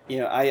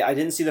 I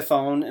didn't see the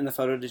phone in the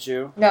photo. Did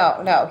you?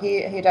 No.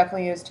 He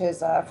definitely used his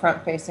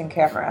front facing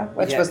camera,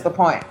 which was the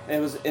point.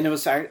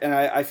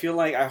 I feel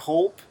like, I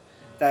hope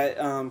that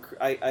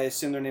I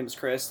assume their name is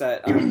Chris,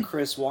 that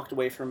Chris walked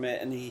away from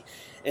it, and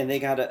and they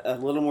got a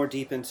little more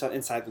deep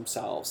inside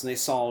themselves, and they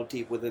saw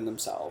deep within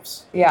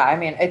themselves. Yeah, I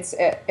mean,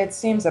 it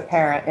seems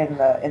apparent in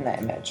the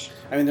image.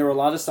 I mean, there were a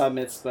lot of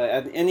submits,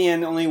 but in the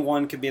end, only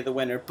one could be the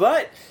winner.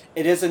 But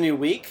it is a new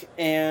week,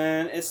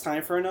 and it's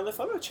time for another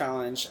photo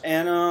challenge.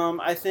 And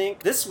I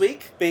think this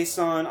week, based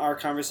on our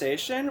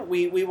conversation,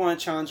 we want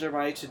to challenge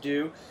everybody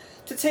to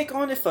take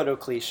on a photo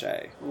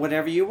cliche.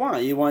 Whatever you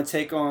want. You want to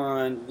take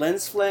on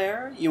lens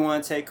flare, you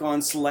want to take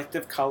on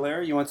selective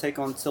color, you want to take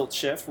on tilt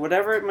shift,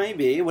 whatever it may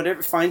be,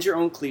 whatever, find your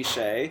own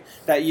cliche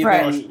that you've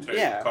Caution been,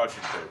 tape.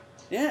 Caution tape.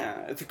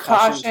 Yeah.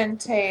 Caution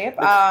tape.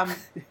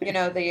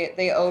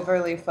 The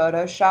overly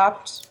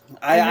photoshopped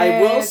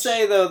I will image.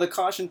 say though, the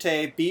caution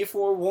tape, be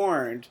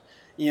forewarned,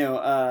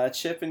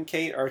 Chip and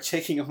Kate are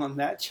taking on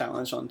that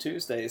challenge on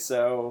Tuesday,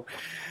 so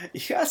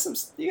you got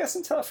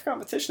some tough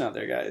competition out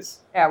there, guys.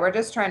 Yeah, we're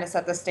just trying to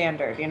set the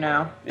standard,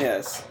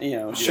 Yes,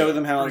 show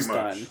them how it's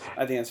pretty done. much.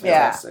 I think it's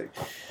fantastic.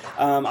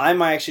 I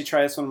might actually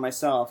try this one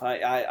myself.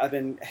 I've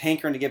been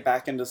hankering to get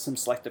back into some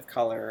selective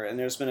color, and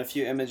there's been a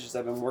few images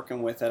I've been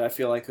working with that I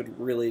feel I could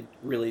really,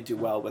 really do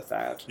well with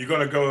that. You're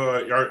gonna go?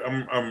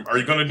 Are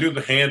you gonna do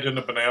the hand in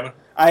the banana?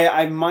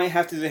 I might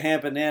have to do the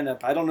hand banana,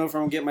 but I don't know if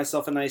I'm going to get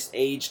myself a nice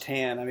aged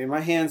hand. I mean,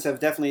 my hands have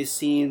definitely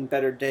seen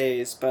better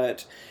days,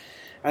 but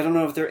I don't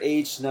know if they're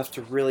aged enough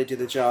to really do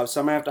the job. So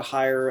I might have to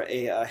hire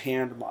a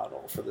hand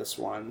model for this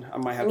one. I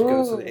might have to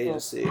go to the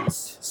agency and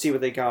see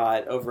what they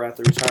got over at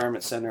the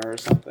retirement center or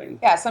something.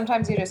 Yeah,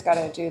 sometimes you just got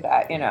to do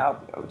that,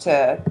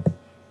 to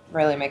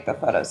really make the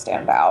photo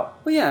stand out.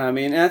 Well, yeah, I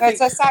mean, I think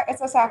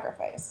it's a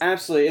sacrifice.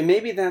 Absolutely, and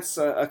maybe that's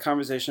a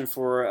conversation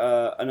for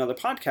another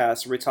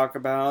podcast where we talk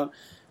about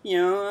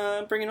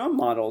bringing on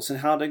models and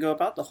how to go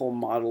about the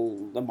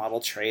model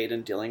trade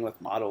and dealing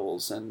with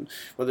models, and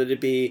whether it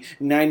be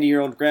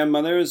 90-year-old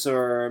grandmothers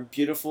or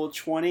beautiful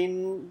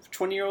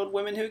 20-year-old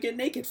women who get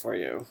naked for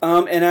you.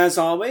 And as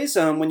always,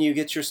 when you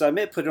get your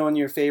submit, put it on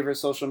your favorite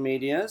social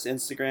medias,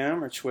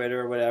 Instagram or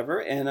Twitter or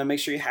whatever, and make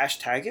sure you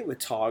hashtag it with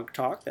Tog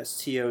Talk. That's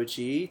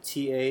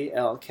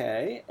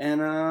TOGTALK.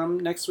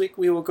 And next week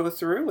we will go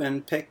through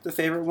and pick the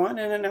favorite one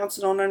and announce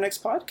it on our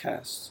next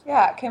podcast.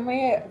 Yeah, can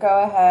we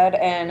go ahead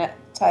and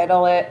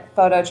title it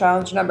Photo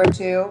Challenge number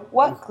 2?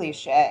 What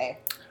cliche?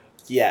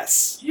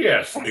 Yes.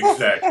 Yes,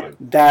 exactly.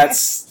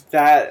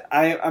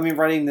 I'm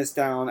writing this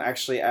down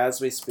actually as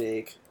we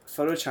speak.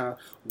 Photo challenge.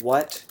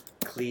 What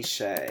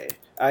cliche?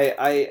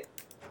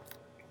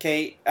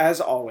 Kate, as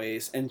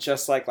always, and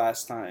just like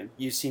last time,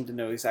 you seem to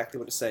know exactly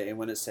what to say and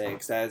when to say,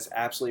 because that is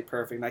absolutely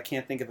perfect. And I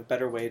can't think of a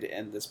better way to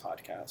end this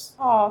podcast.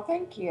 Oh,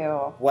 thank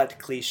you. What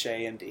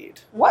cliche indeed.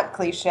 What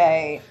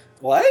cliche?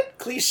 What?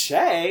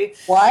 Cliche?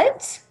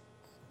 What?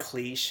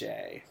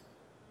 Cliche.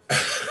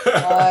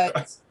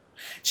 What?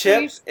 Chip,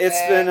 Cliche.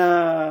 it's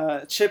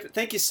been Chip.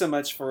 Thank you so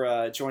much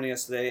for joining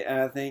us today,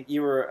 and I think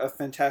you were a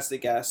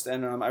fantastic guest,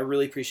 and I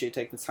really appreciate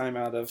taking the time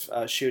out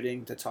of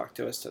shooting to talk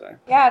to us today.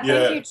 Yeah,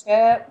 thank you,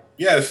 Chip.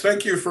 Yes,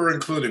 thank you for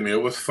including me.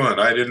 It was fun.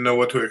 I didn't know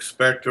what to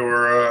expect,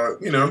 or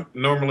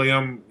normally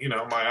I'm,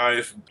 my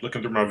eyes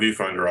looking through my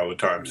viewfinder all the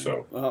time.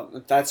 So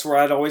well, that's where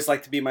I'd always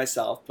like to be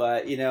myself.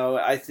 But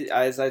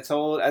as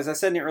I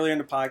said earlier in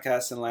the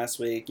podcast and last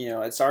week,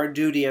 it's our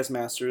duty as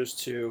masters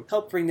to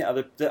help bring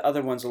the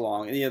other ones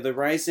along. And, the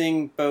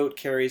rising boat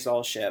carries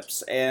all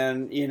ships,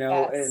 and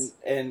Yes.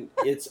 and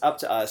it's up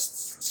to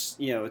us,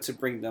 to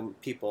bring them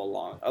people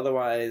along.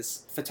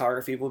 Otherwise,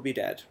 photography will be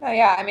dead. Oh,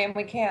 yeah, I mean,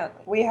 we can't.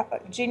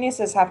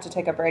 Geniuses have to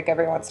take a break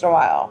every once in a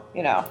while,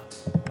 Yeah.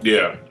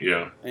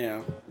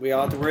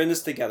 We're in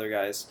this together,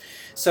 guys.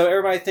 So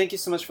everybody, thank you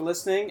so much for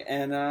listening,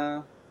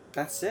 and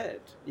that's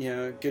it.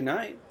 Good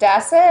night.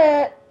 That's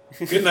it.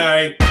 Good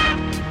night.